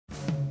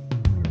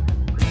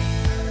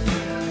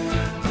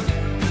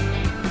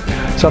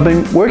So I've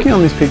been working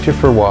on this picture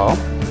for a while,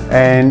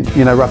 and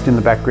roughed in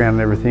the background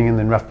and everything, and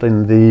then roughed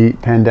in the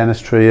pandanus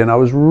tree, and I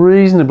was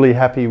reasonably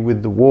happy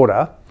with the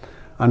water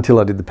until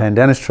I did the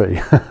pandanus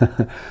tree.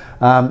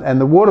 And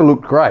the water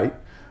looked great,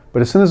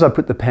 but as soon as I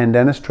put the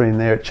pandanus tree in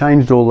there, it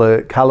changed all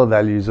the colour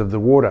values of the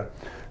water.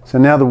 So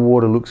now the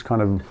water looks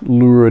kind of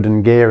lurid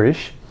and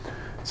garish.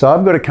 So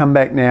I've got to come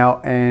back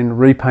now and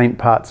repaint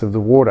parts of the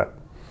water.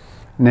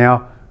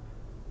 Now,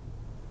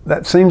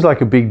 that seems like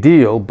a big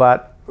deal,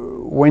 but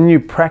when you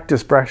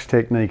practice brush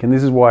technique, and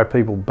this is why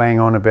people bang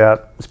on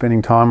about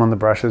spending time on the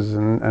brushes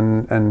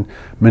and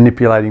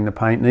manipulating the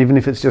paint, and even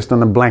if it's just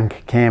on a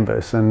blank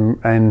canvas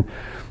and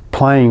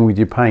playing with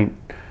your paint,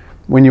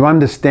 when you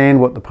understand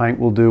what the paint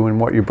will do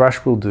and what your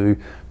brush will do,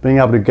 being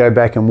able to go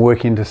back and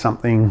work into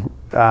something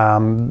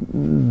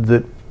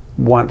that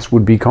once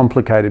would be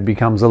complicated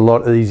becomes a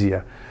lot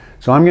easier.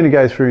 So I'm going to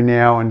go through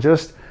now and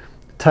just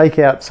take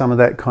out some of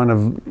that kind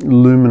of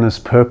luminous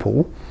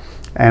purple,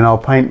 and I'll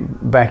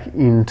paint back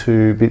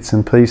into bits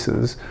and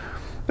pieces.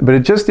 But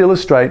it just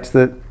illustrates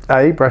that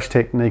brush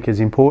technique is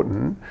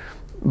important,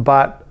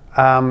 but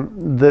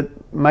that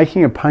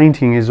making a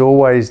painting is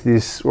always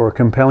this, or a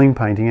compelling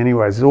painting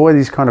anyways, there's always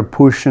this kind of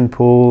push and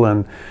pull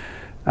and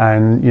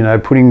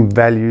putting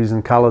values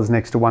and colours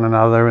next to one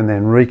another and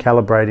then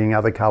recalibrating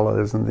other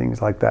colours and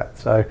things like that.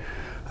 So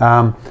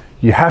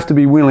you have to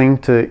be willing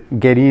to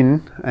get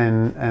in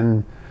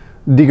and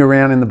dig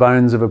around in the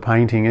bones of a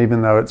painting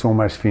even though it's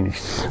almost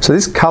finished. So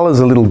this colour's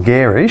a little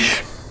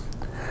garish,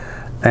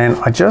 and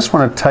I just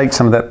want to take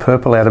some of that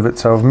purple out of it.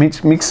 So I've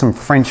mixed some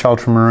French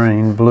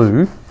ultramarine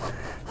blue,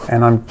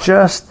 and I'm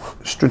just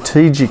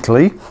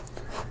strategically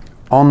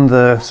on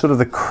the sort of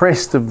the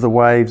crest of the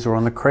waves, or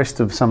on the crest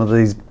of some of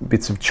these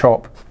bits of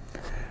chop,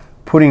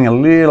 putting a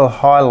little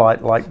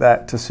highlight like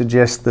that to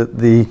suggest that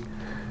the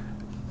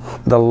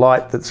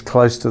light that's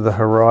close to the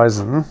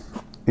horizon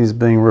is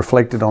being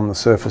reflected on the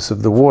surface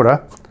of the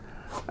water,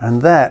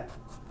 and that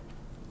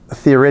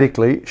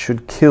theoretically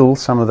should kill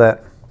some of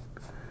that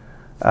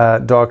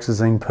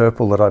dioxazine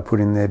purple that I put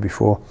in there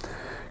before,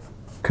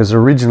 because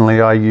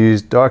originally I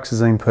used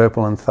dioxazine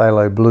purple and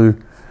phthalo blue,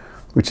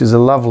 which is a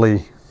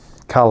lovely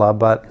colour,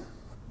 but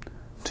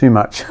too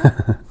much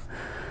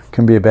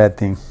can be a bad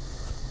thing.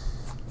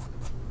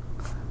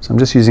 So I'm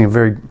just using a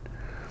very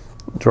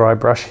dry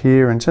brush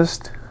here and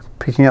just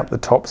picking up the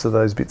tops of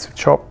those bits of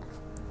chop,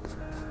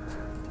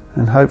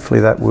 and hopefully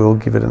that will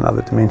give it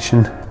another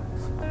dimension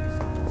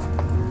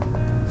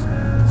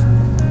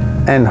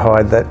and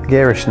hide that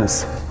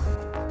garishness.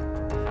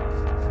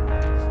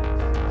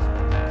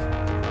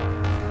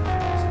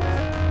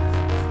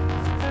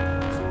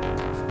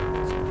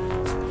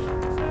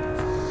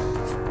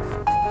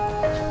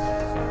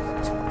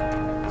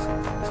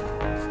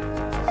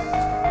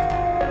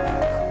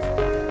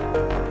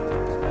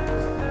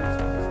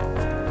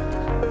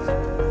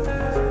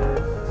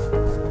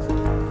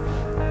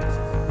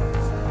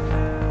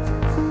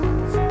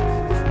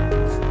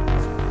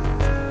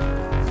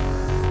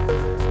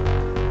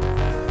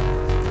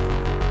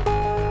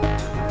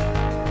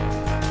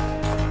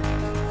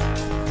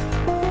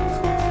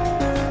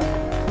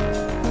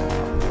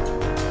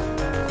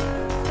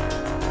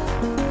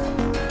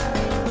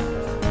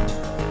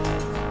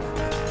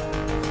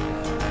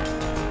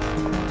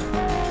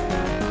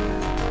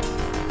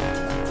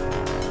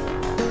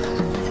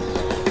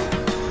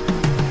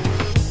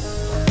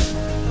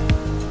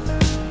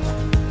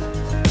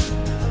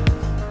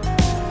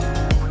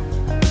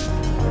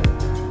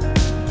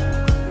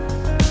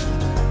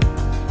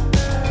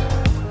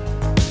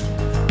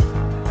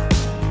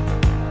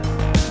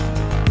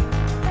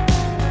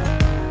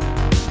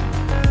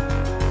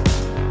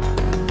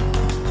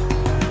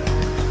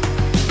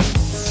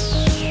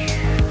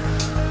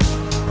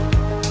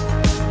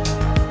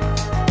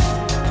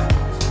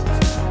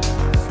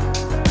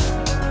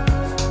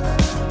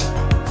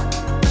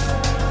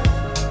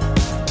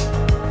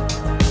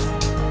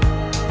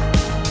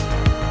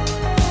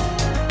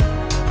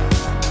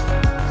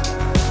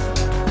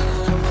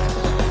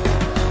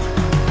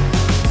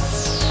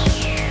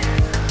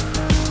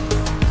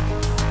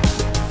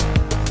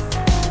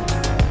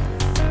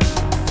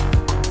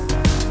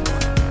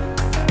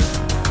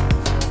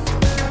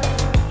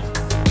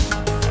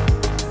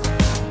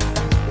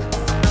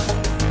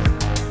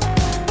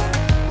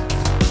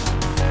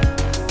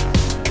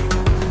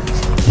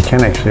 You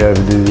can actually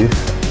overdo this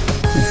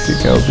if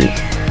you go a bit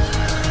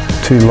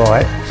too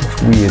light.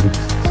 It's weird.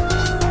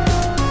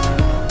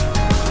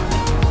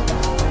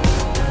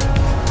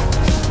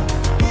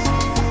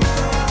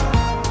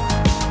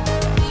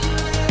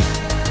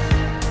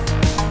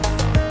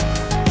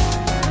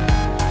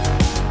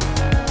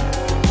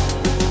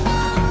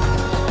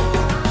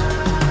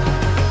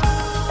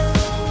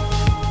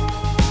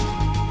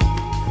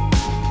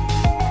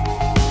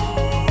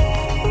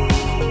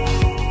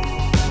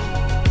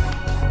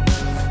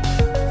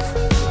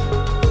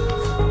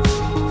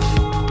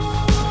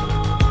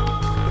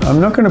 I'm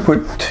not going to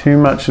put too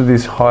much of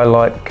this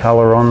highlight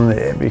colour on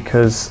there,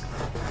 because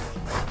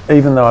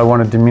even though I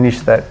want to diminish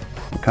that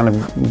kind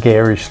of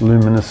garish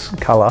luminous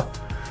colour,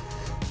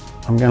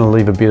 I'm going to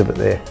leave a bit of it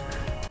there.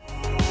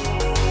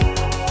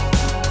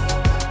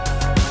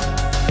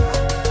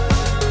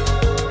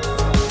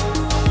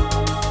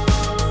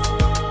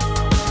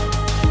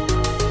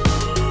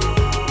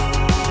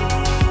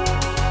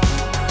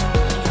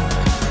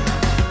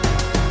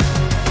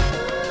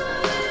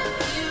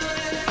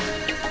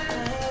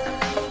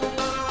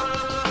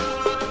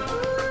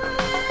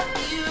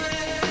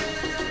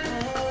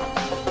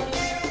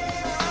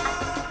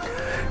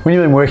 When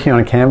you've been working on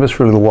a canvas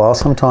for a little while,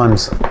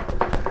 sometimes it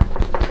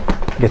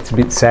gets a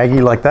bit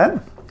saggy like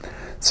that.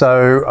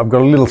 So I've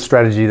got a little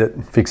strategy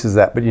that fixes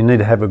that, but you need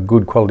to have a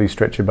good quality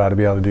stretcher bar to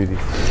be able to do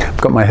this.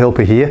 I've got my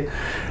helper here.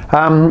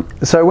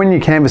 So when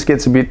your canvas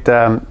gets a bit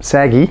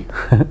saggy,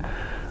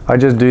 I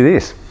just do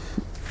this.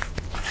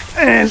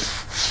 And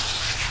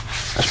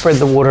I spread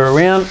the water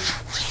around,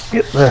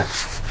 get the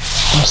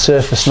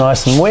surface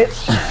nice and wet.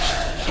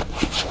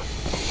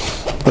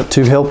 Got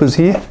two helpers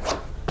here.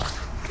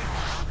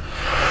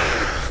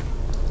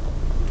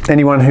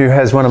 Anyone who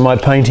has one of my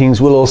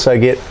paintings will also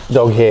get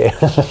dog hair.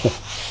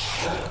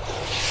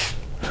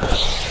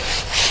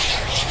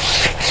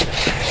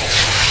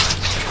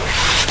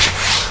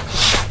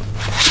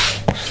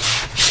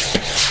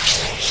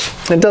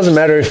 It doesn't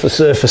matter if the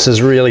surface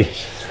is really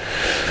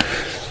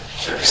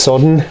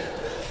sodden.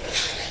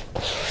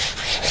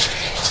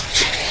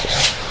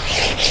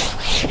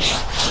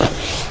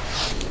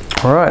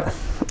 All right,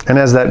 and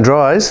as that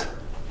dries,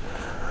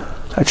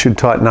 that should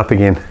tighten up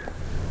again.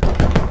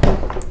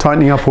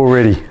 Tightening up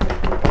already.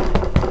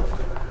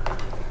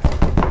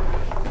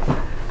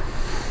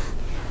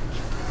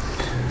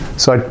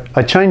 So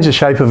I changed the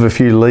shape of a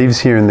few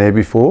leaves here and there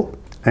before,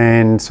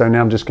 and so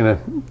now I'm just going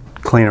to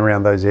clean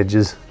around those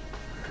edges,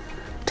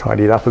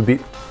 tidy it up a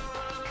bit.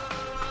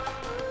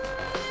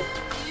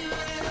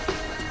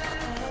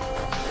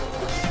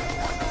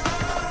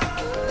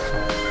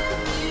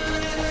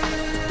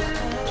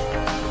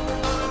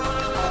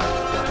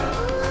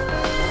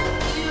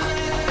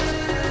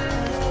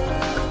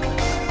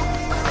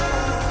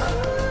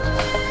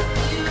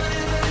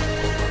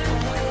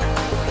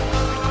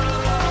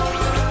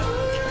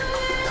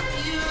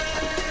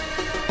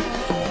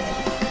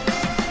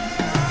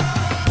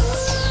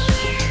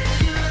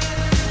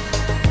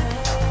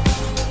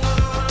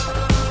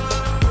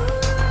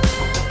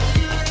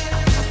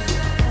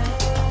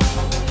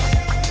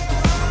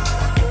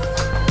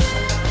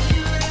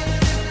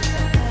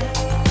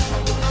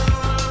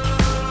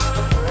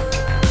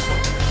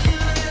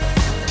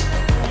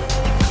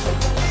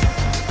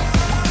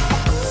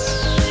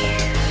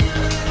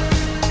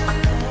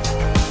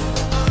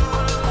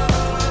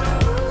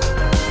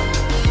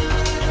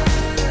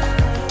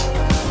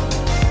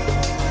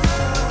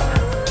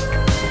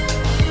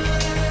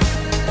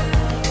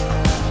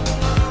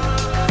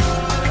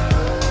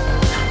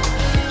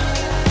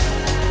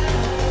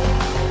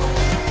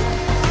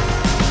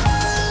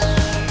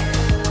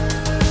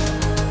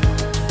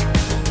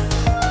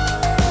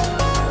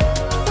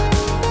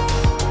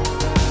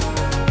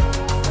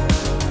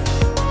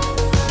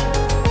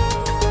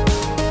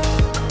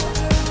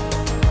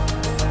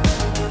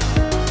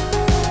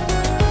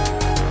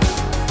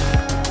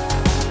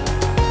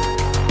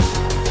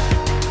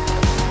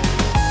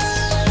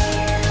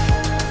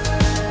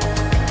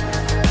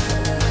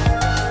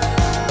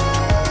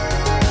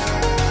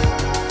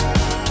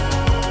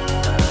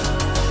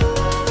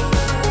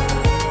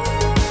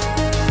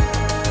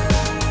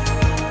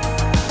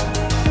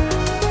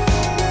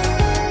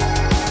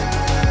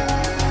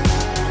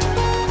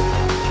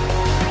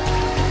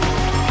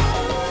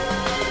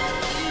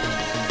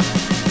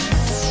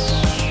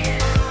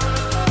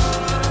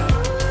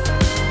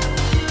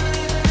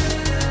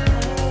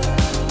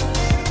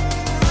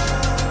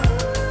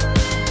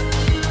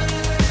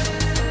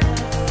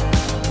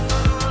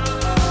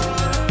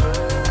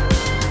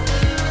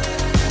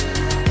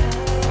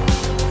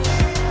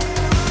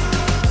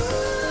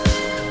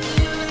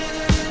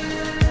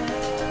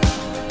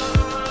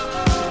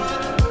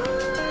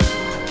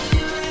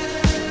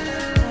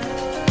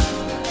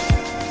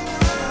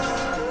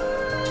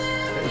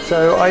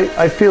 So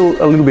I feel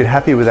a little bit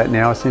happier with that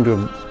now. I seem to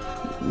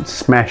have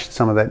smashed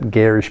some of that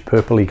garish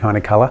purpley kind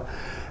of colour.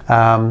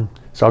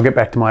 So I'll get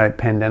back to my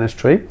pandanus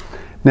tree.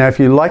 Now if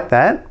you like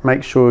that,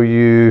 make sure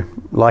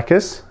you like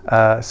us,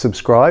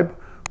 subscribe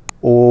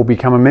or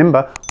become a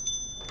member,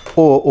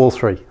 or all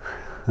three.